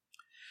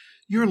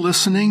You're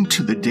listening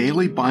to the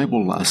Daily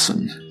Bible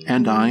Lesson,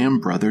 and I am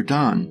Brother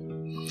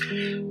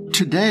Don.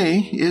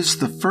 Today is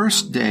the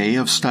first day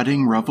of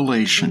studying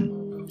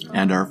Revelation,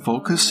 and our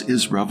focus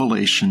is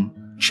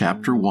Revelation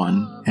chapter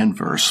 1 and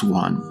verse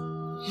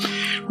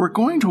 1. We're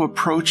going to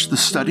approach the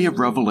study of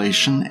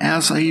Revelation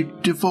as a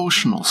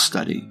devotional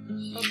study.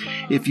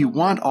 If you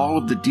want all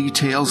of the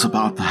details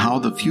about how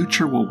the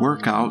future will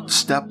work out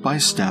step by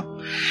step,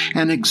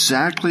 and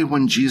exactly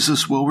when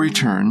Jesus will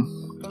return,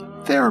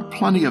 there are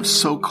plenty of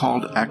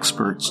so-called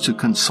experts to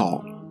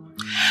consult.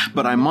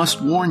 But I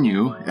must warn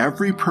you,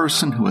 every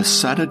person who has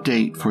set a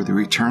date for the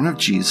return of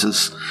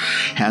Jesus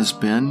has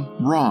been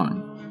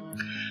wrong.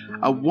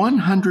 A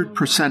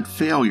 100%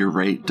 failure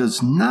rate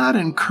does not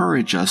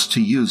encourage us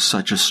to use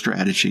such a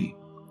strategy.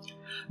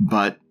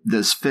 But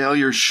this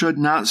failure should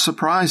not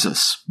surprise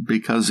us,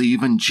 because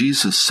even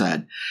Jesus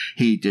said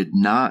he did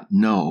not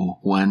know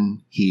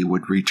when he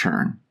would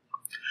return.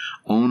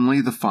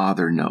 Only the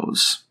Father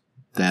knows.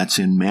 That's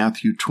in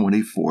Matthew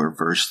 24,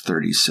 verse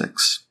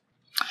 36.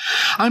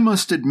 I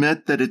must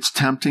admit that it's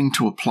tempting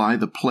to apply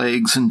the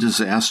plagues and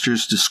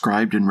disasters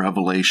described in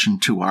Revelation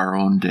to our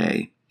own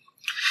day.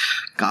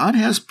 God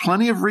has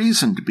plenty of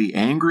reason to be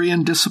angry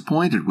and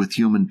disappointed with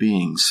human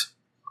beings.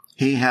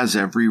 He has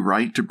every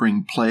right to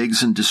bring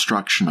plagues and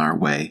destruction our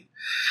way.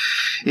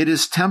 It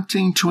is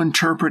tempting to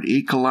interpret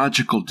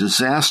ecological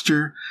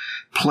disaster,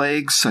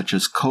 plagues such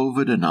as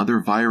COVID and other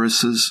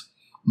viruses,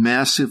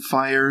 massive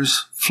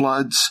fires,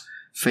 floods,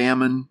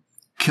 famine,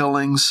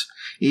 killings,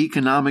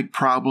 economic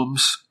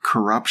problems,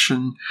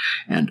 corruption,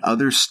 and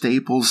other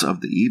staples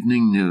of the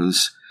evening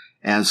news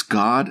as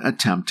God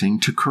attempting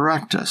to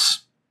correct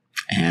us.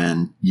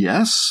 And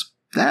yes,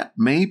 that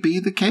may be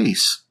the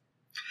case.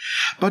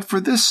 But for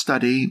this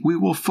study, we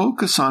will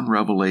focus on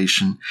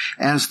Revelation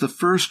as the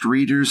first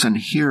readers and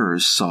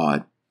hearers saw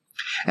it,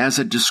 as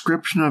a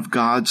description of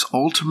God's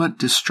ultimate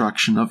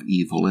destruction of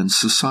evil in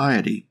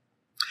society.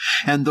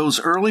 And those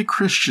early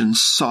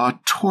Christians saw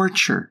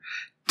torture,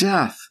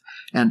 death,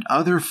 and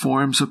other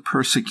forms of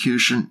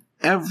persecution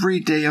every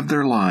day of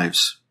their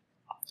lives.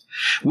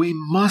 We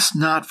must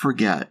not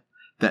forget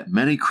that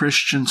many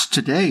Christians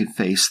today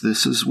face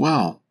this as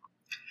well.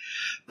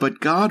 But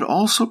God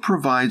also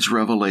provides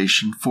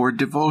revelation for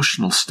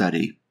devotional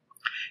study,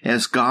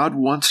 as God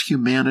wants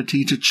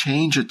humanity to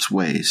change its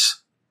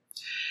ways.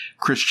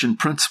 Christian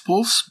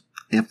principles,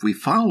 if we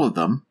follow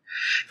them,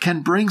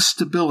 can bring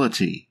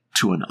stability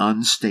to an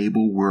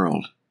unstable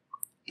world,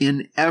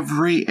 in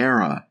every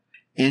era,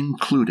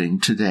 including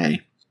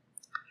today.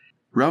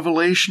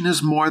 Revelation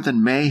is more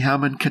than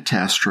mayhem and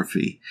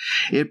catastrophe.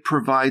 It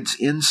provides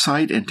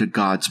insight into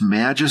God's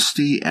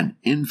majesty and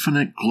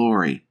infinite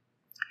glory.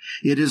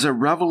 It is a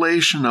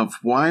revelation of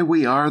why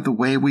we are the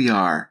way we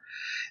are,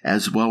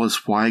 as well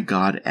as why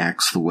God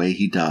acts the way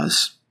he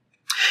does.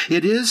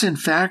 It is, in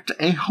fact,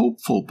 a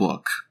hopeful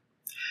book.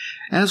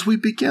 As we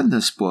begin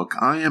this book,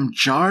 I am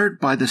jarred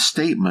by the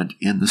statement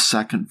in the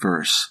second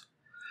verse.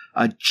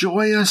 A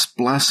joyous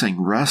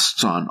blessing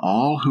rests on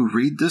all who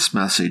read this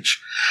message,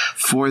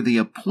 for the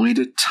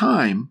appointed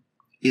time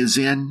is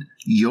in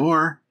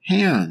your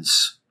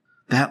hands.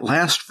 That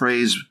last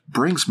phrase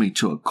brings me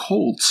to a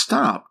cold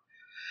stop.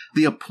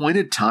 The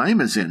appointed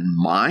time is in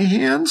my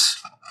hands?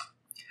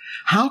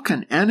 How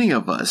can any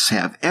of us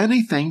have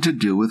anything to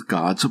do with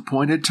God's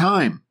appointed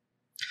time?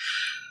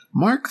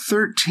 Mark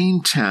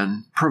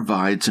 13:10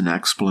 provides an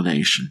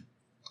explanation.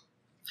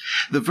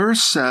 The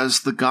verse says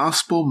the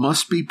gospel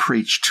must be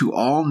preached to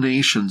all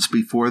nations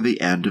before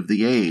the end of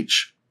the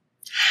age.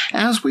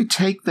 As we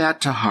take that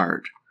to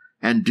heart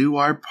and do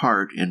our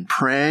part in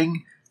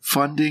praying,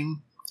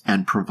 funding,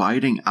 and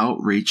providing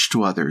outreach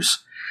to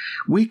others,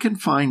 we can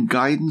find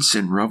guidance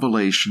in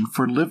Revelation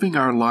for living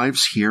our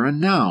lives here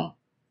and now.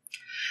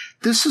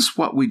 This is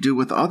what we do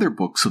with other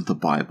books of the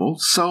Bible,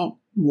 so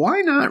why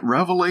not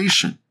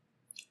Revelation?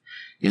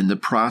 In the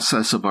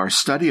process of our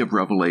study of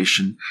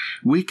Revelation,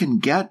 we can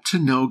get to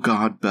know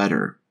God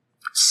better,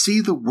 see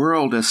the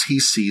world as he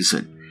sees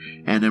it,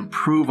 and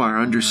improve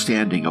our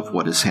understanding of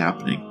what is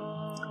happening.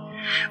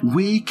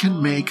 We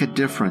can make a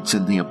difference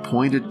in the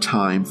appointed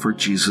time for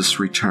Jesus'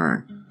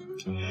 return.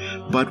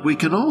 But we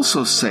can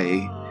also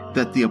say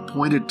that the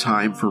appointed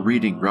time for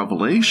reading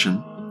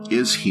Revelation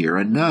is here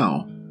and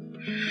now.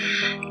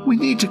 We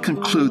need to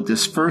conclude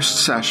this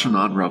first session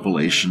on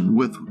Revelation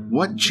with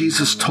what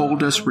Jesus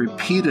told us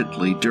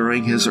repeatedly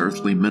during his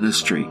earthly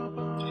ministry,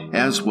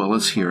 as well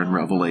as here in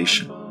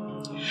Revelation.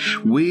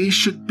 We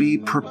should be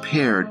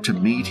prepared to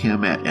meet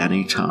him at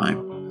any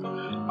time.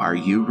 Are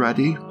you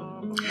ready?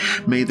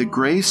 May the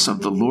grace of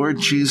the Lord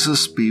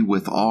Jesus be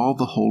with all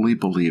the holy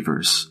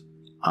believers.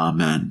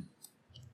 Amen.